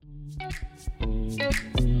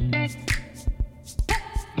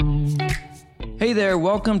Hey there,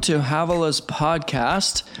 welcome to Havila's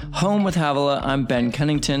podcast, Home with Havila. I'm Ben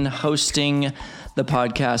Cunnington, hosting the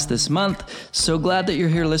podcast this month. So glad that you're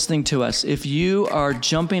here listening to us. If you are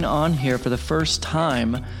jumping on here for the first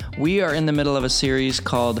time, we are in the middle of a series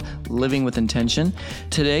called Living with Intention.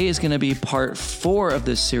 Today is going to be part 4 of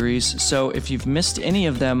this series. So if you've missed any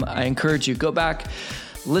of them, I encourage you, go back,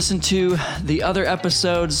 listen to the other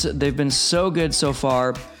episodes. They've been so good so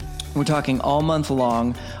far. We're talking all month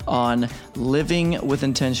long on living with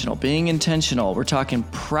intentional, being intentional. We're talking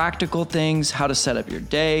practical things, how to set up your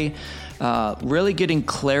day, really getting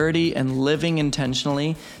clarity and living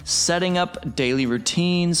intentionally, setting up daily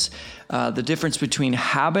routines, the difference between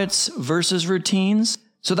habits versus routines.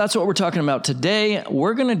 So that's what we're talking about today.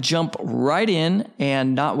 We're going to jump right in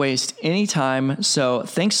and not waste any time. So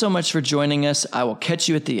thanks so much for joining us. I will catch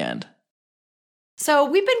you at the end. So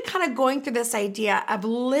we've been kind of going through this idea of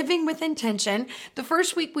living with intention. The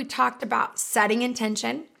first week we talked about setting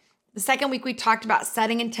intention. The second week we talked about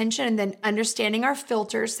setting intention and then understanding our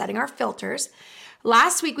filters, setting our filters.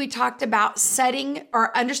 Last week we talked about setting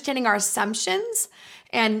or understanding our assumptions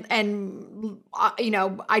and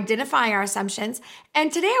identifying our assumptions.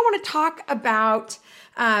 And today I want to talk about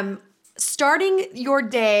starting your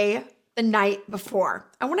day the night before.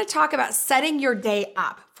 I want to talk about setting your day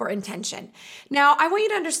up for intention. Now, I want you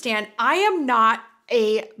to understand, I am not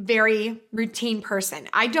a very routine person.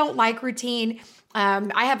 I don't like routine.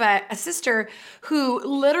 I have a sister who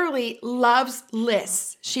literally loves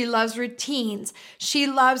lists. She loves routines. She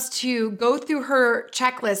loves to go through her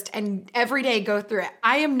checklist and every day go through it.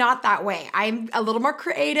 I am not that way. I'm a little more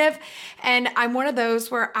creative, and I'm one of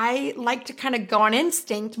those where I like to kind of go on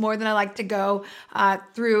instinct more than I like to go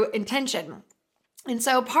through intention. And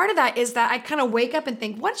so part of that is that I kind of wake up and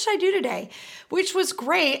think, what should I do today? Which was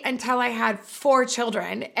great until I had 4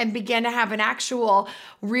 children and began to have an actual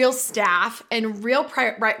real staff and real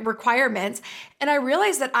requirements. And I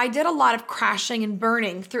realized that I did a lot of crashing and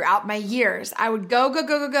burning throughout my years. I would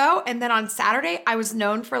go. And then on Saturday, I was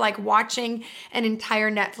known for like watching an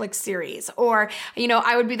entire Netflix series. Or,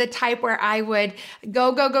 I would be the type where I would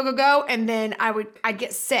go. And then I'd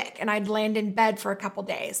get sick and I'd land in bed for a couple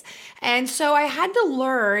days. And so I had to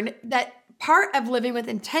learn that part of living with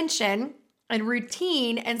intention and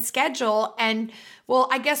routine and schedule and,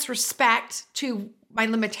 respect to my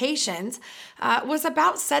limitations was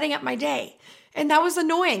about setting up my day. And that was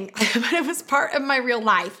annoying, but it was part of my real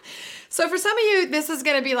life. So for some of you, this is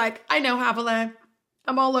going to be like, I know, Havila,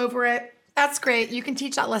 I'm all over it. That's great. You can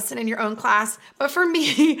teach that lesson in your own class. But for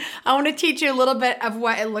me, I want to teach you a little bit of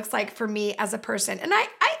what it looks like for me as a person. And I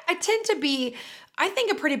tend to be, I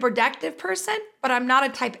think, a pretty productive person, but I'm not a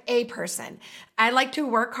type A person. I like to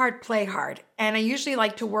work hard, play hard. And I usually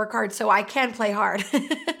like to work hard so I can play hard.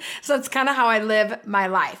 So it's kind of how I live my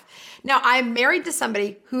life. Now, I'm married to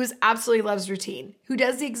somebody who absolutely loves routine, who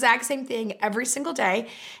does the exact same thing every single day.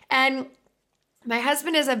 And my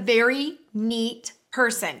husband is a very neat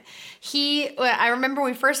person. I remember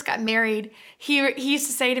when we first got married, he used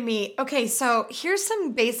to say to me, okay, so here's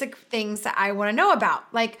some basic things that I want to know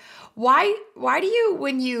about. Like, why do you,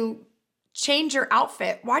 when you change your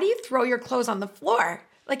outfit, why do you throw your clothes on the floor?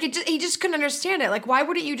 Like he just couldn't understand it. Like, why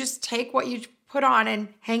wouldn't you just take what you put on and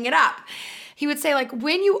hang it up? He would say, like,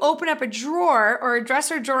 when you open up a drawer or a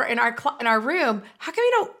dresser drawer in our room, how come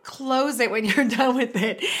you don't close it when you're done with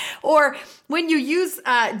it? Or when you use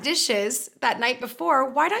dishes that night before,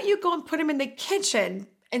 why don't you go and put them in the kitchen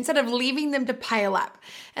instead of leaving them to pile up?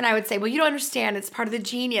 And I would say, well, you don't understand. It's part of the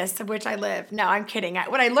genius of which I live. No, I'm kidding.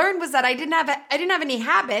 What I learned was that I didn't have any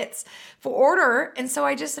habits for order. And so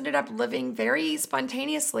I just ended up living very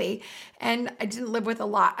spontaneously, and I didn't live with a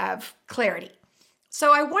lot of clarity.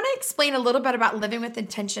 So I want to explain a little bit about living with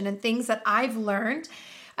intention and things that I've learned.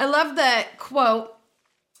 I love the quote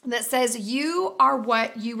that says, you are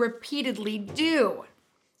what you repeatedly do.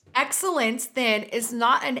 Excellence then is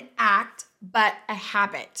not an act, but a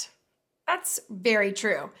habit. That's very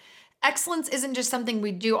true. Excellence isn't just something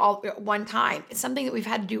we do all at one time. It's something that we've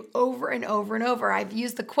had to do over and over and over. I've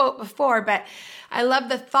used the quote before, but I love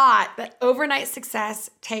the thought that overnight success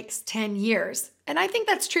takes 10 years. And I think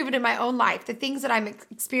that's true of it in my own life. The things that I'm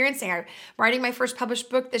experiencing, I'm writing my first published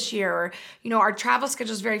book this year, or, our travel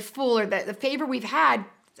schedule is very full, or the favor we've had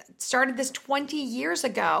started this 20 years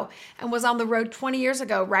ago and was on the road 20 years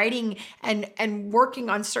ago, writing and working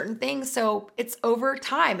on certain things. So it's over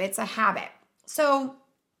time. It's a habit. So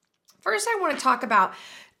first, I want to talk about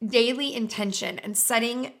daily intention and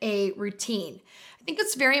setting a routine. I think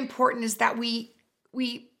what's very important is that we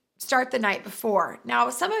start the night before.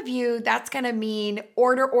 Now, some of you, that's going to mean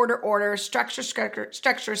order, structure,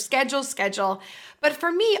 schedule. But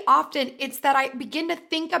for me, often it's that I begin to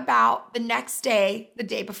think about the next day, the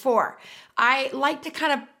day before. I like to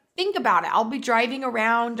kind of think about it. I'll be driving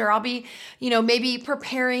around, or I'll be, maybe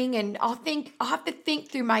preparing, and I'll have to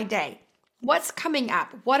think through my day. What's coming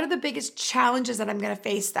up? What are the biggest challenges that I'm going to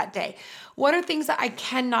face that day? What are things that I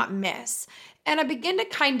cannot miss? And I begin to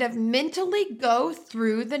kind of mentally go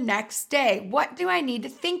through the next day. What do I need to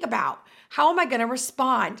think about? How am I going to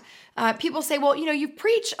respond? People say, well, you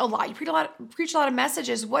preach a lot. You preach a lot of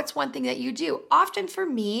messages. What's one thing that you do? Often for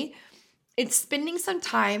me, it's spending some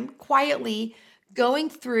time quietly going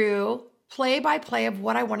through play by play of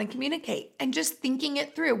what I want to communicate and just thinking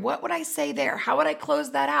it through. What would I say there? How would I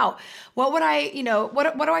close that out? What would I,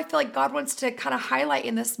 what do I feel like God wants to kind of highlight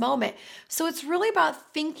in this moment? So it's really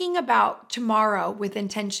about thinking about tomorrow with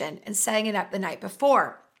intention and setting it up the night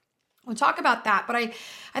before. We'll talk about that, but I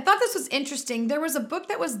thought this was interesting. There was a book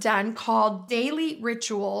that was done called Daily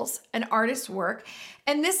Rituals, An Artist's Work.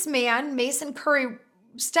 And this man, Mason Curry,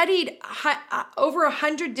 studied over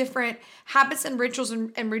 100 different habits and rituals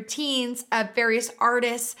and routines of various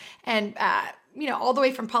artists and, all the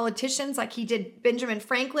way from politicians like he did Benjamin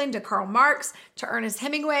Franklin to Karl Marx to Ernest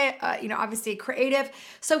Hemingway, obviously a creative.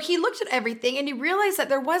 So he looked at everything and he realized that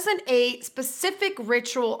there wasn't a specific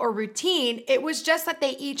ritual or routine. It was just that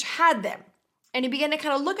they each had them. And he began to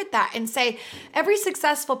kind of look at that and say, every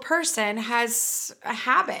successful person has a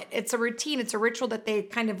habit. It's a routine. It's a ritual that they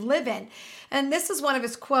kind of live in. And this is one of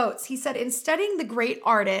his quotes. He said, in studying the great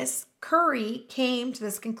artists, Curry came to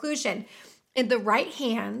this conclusion. In the right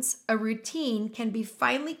hands, a routine can be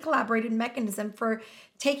finely collaborated mechanism for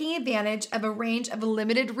taking advantage of a range of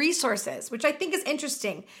limited resources, which I think is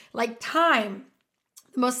interesting, like time,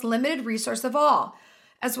 the most limited resource of all,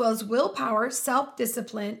 as well as willpower,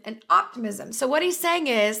 self-discipline, and optimism. So what he's saying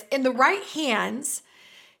is, in the right hands,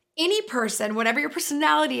 any person, whatever your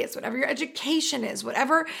personality is, whatever your education is,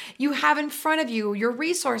 whatever you have in front of you, your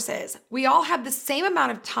resources, we all have the same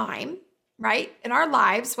amount of time, right, in our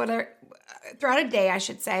lives, whether throughout a day, I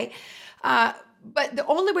should say. But the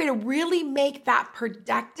only way to really make that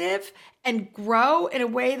productive and grow in a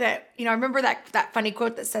way that, I remember that funny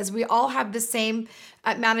quote that says we all have the same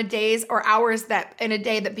amount of days or hours that in a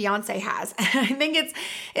day that Beyonce has. I think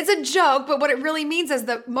it's a joke, but what it really means is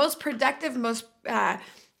the most productive, most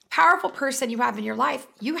powerful person you have in your life,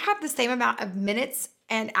 you have the same amount of minutes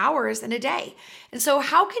and hours in a day. And so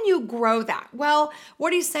how can you grow that? Well,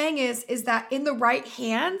 what he's saying is that in the right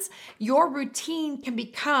hands, your routine can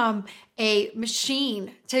become a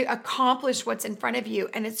machine to accomplish what's in front of you.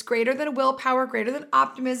 And it's greater than willpower, greater than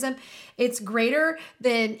optimism. It's greater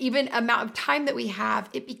than even amount of time that we have.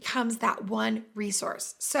 It becomes that one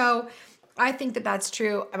resource. So I think that that's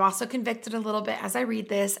true. I'm also convicted a little bit as I read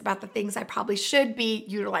this about the things I probably should be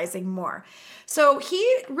utilizing more. So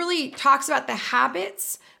he really talks about the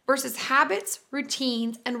habits,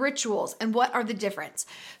 routines, and rituals, and what are the difference.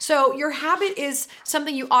 So your habit is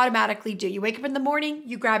something you automatically do. You wake up in the morning,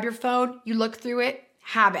 you grab your phone, you look through it,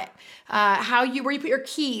 habit. Where you put your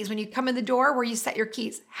keys when you come in the door, where you set your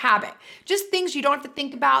keys, habit. Just things you don't have to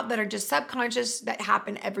think about that are just subconscious that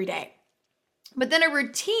happen every day. But then a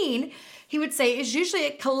routine, he would say, is usually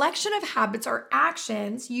a collection of habits or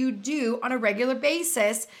actions you do on a regular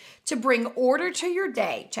basis to bring order to your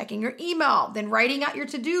day, checking your email, then writing out your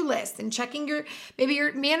to-do list, and checking your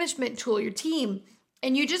management tool, your team.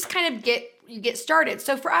 And you just kind of get started.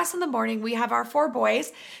 So for us in the morning, we have our 4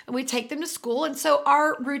 boys and we take them to school. And so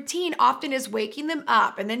our routine often is waking them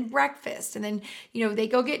up and then breakfast. And then, they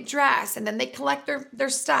go get dressed and then they collect their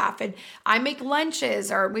stuff. And I make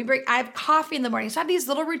lunches or I have coffee in the morning. So I have these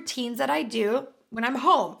little routines that I do when I'm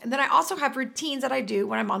home. And then I also have routines that I do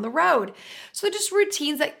when I'm on the road. So they're just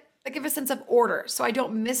routines that give a sense of order so I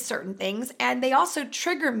don't miss certain things. And they also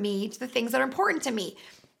trigger me to the things that are important to me,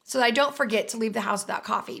 so that I don't forget to leave the house without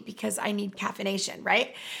coffee because I need caffeination,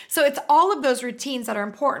 right? So it's all of those routines that are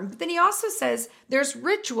important. But then he also says there's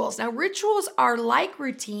rituals. Now, rituals are like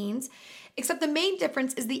routines, except the main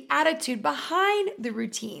difference is the attitude behind the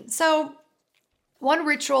routine. So one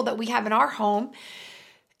ritual that we have in our home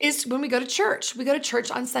is when we go to church. We go to church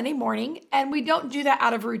on Sunday morning, and we don't do that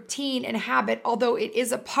out of routine and habit, although it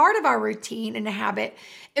is a part of our routine and a habit.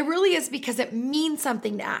 It really is because it means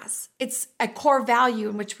something to us. It's a core value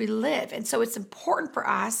in which we live. And so it's important for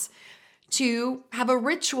us to have a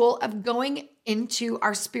ritual of going into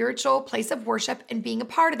our spiritual place of worship and being a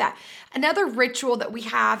part of that. Another ritual that we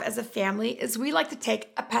have as a family is we like to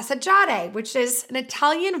take a passeggiata, which is an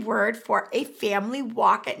Italian word for a family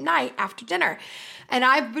walk at night after dinner. And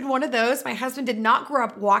I've been one of those. My husband did not grow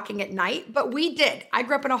up walking at night, but we did. I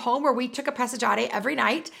grew up in a home where we took a passeggiata every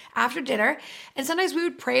night after dinner. And sometimes we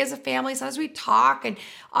would pray as a family. Sometimes we'd talk. And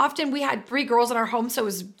often we had 3 girls in our home. So it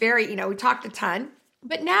was very, we talked a ton.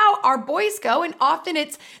 But now our boys go, and often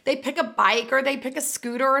they pick a bike or they pick a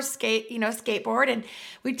scooter or skateboard, and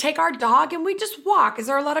we take our dog and we just walk. Is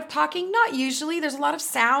there a lot of talking? Not usually. There's a lot of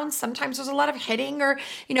sounds. Sometimes there's a lot of hitting, or,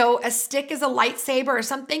 a stick is a lightsaber or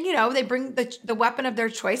something, they bring the weapon of their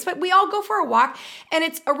choice, but we all go for a walk, and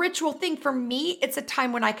it's a ritual thing. For me, it's a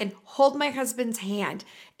time when I can hold my husband's hand.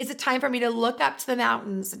 It's a time for me to look up to the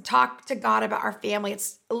mountains and talk to God about our family.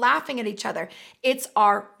 It's laughing at each other. It's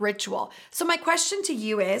our ritual. So my question to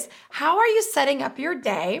you is, how are you setting up your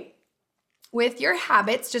day with your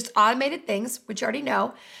habits, just automated things, which you already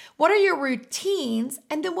know? What are your routines?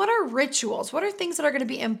 And then what are rituals? What are things that are going to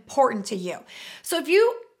be important to you? So if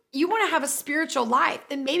you want to have a spiritual life,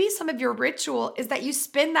 then maybe some of your ritual is that you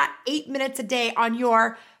spend that 8 minutes a day on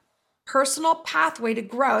your personal pathway to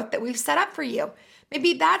growth that we've set up for you.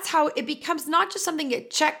 Maybe that's how it becomes not just something you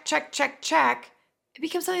check. It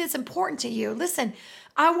becomes something that's important to you. Listen,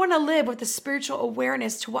 I want to live with a spiritual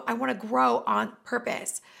awareness to what I want to grow on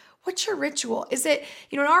purpose. What's your ritual? Is it,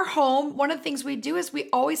 in our home, one of the things we do is we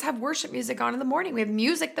always have worship music on in the morning. We have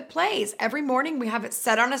music that plays every morning. We have it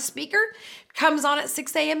set on a speaker, comes on at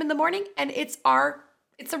 6 a.m. in the morning, and it's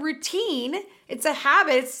a routine. It's a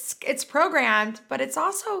habit. It's programmed, but it's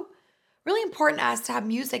also really important to us to have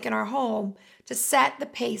music in our home to set the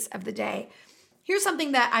pace of the day. Here's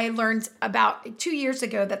something that I learned about 2 years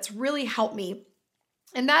ago that's really helped me.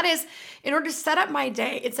 And that is, in order to set up my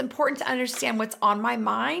day, it's important to understand what's on my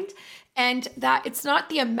mind, and that it's not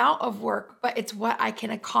the amount of work, but it's what I can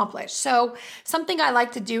accomplish. So something I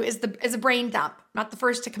like to do is a brain dump. I'm not the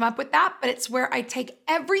first to come up with that, but it's where I take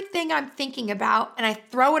everything I'm thinking about and I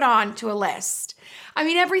throw it on to a list. I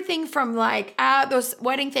mean, everything from those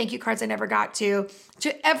wedding thank you cards I never got to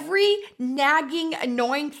every nagging,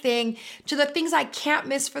 annoying thing, to the things I can't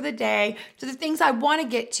miss for the day, to the things I want to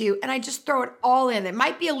get to, and I just throw it all in. It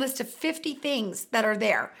might be a list of 50 things that are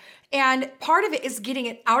there. And part of it is getting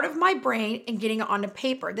it out of my brain and getting it onto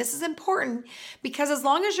paper. This is important because as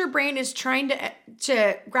long as your brain is trying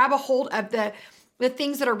to grab a hold of the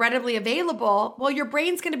things that are readily available, well, your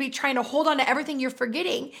brain's going to be trying to hold on to everything you're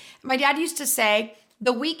forgetting. My dad used to say,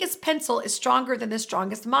 the weakest pencil is stronger than the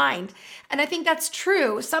strongest mind. And I think that's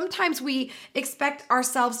true. Sometimes we expect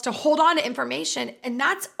ourselves to hold on to information, and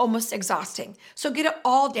that's almost exhausting. So get it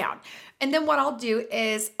all down. And then what I'll do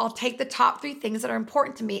is I'll take the top 3 things that are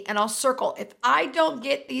important to me and I'll circle. If I don't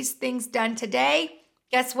get these things done today,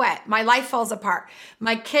 guess what? My life falls apart.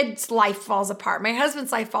 My kid's life falls apart. My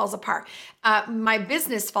husband's life falls apart. My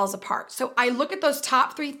business falls apart. So I look at those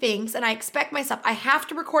top 3 things and I expect myself, I have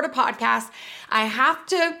to record a podcast. I have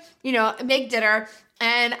to, make dinner,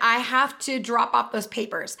 and I have to drop off those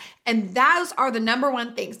papers. And those are the number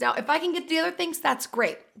 1 things. Now, if I can get the other things, that's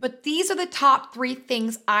great. But these are the top 3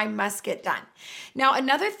 things I must get done. Now,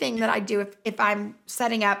 another thing that I do if I'm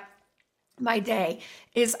setting up my day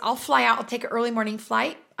is I'll fly out. I'll take an early morning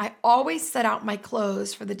flight. I always set out my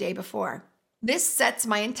clothes for the day before. This sets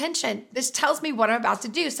my intention. This tells me what I'm about to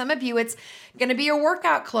do. Some of you, it's going to be your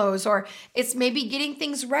workout clothes, or it's maybe getting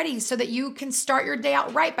things ready so that you can start your day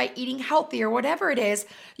out right by eating healthy or whatever it is.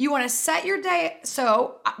 You want to set your day.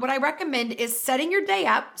 So what I recommend is setting your day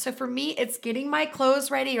up. So for me, it's getting my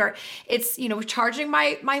clothes ready, or it's, charging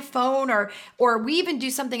my phone, or we even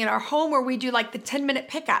do something in our home where we do like the 10-minute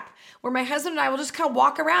pickup, where my husband and I will just kind of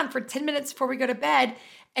walk around for 10 minutes before we go to bed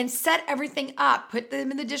and set everything up, put them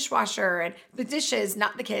in the dishwasher and the dishes,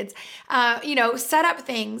 not the kids, set up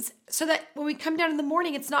things so that when we come down in the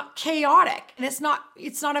morning, it's not chaotic and it's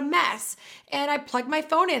not a mess. And I plug my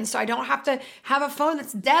phone in so I don't have to have a phone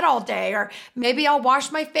that's dead all day, or maybe I'll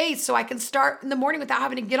wash my face so I can start in the morning without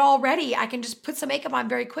having to get all ready. I can just put some makeup on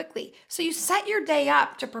very quickly. So you set your day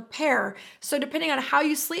up to prepare. So depending on how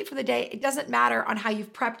you sleep for the day, it doesn't matter on how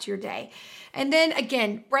you've prepped your day. And then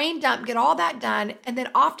again, brain dump, get all that done. And then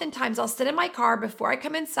oftentimes I'll sit in my car before I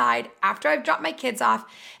come inside, after I've dropped my kids off,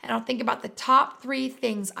 and I'll think about the top 3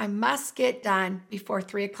 things I must get done before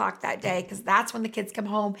 3 o'clock that day, because that's when the kids come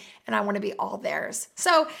home and I want to be all theirs.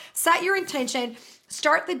 So set your intention,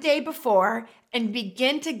 start the day before, and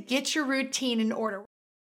begin to get your routine in order.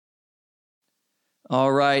 All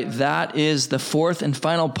right, that is the fourth and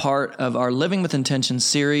final part of our Living with Intention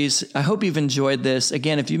series. I hope you've enjoyed this.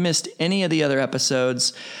 Again, if you missed any of the other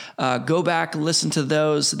episodes, go back, listen to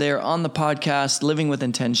those. They're on the podcast, Living with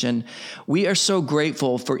Intention. We are so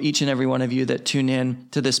grateful for each and every one of you that tune in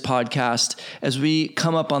to this podcast. As we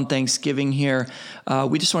come up on Thanksgiving here,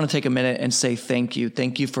 we just want to take a minute and say thank you.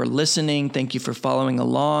 Thank you for listening. Thank you for following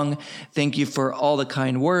along. Thank you for all the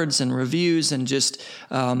kind words and reviews. And just,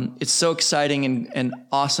 it's so exciting and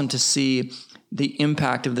awesome to see the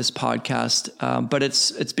impact of this podcast. But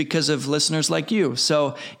it's because of listeners like you.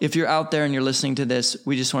 So if you're out there and you're listening to this,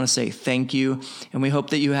 we just want to say thank you. And we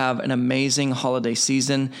hope that you have an amazing holiday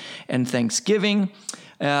season and Thanksgiving.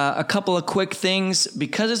 A couple of quick things.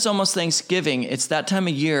 Because it's almost Thanksgiving, it's that time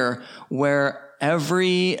of year where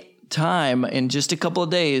every time in just a couple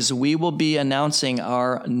of days, we will be announcing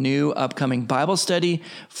our new upcoming Bible study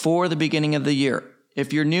for the beginning of the year.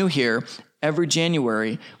 If you're new here, every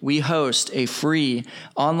January, we host a free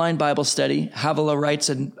online Bible study. Havilah writes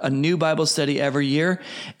a new Bible study every year,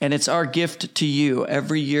 and it's our gift to you.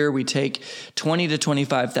 Every year, we take 20 to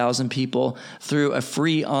 25,000 people through a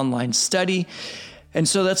free online study. And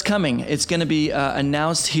so that's coming. It's going to be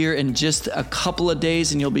announced here in just a couple of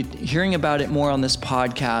days, and you'll be hearing about it more on this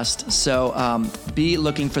podcast. So be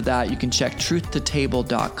looking for that. You can check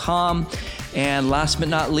truthtotable.com. And last but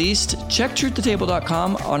not least, check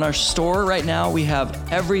truthtotable.com. On our store right now, we have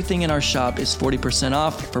everything in our shop is 40%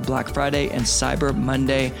 off for Black Friday and Cyber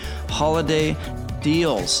Monday holiday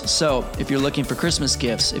deals. So if you're looking for Christmas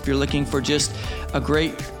gifts, if you're looking for just a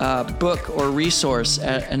great book or resource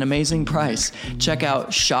at an amazing price, check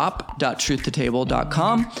out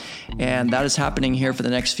shop.truthtotable.com. And that is happening here for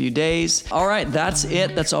the next few days. All right, that's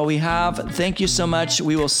it. That's all we have. Thank you so much.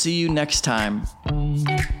 We will see you next time.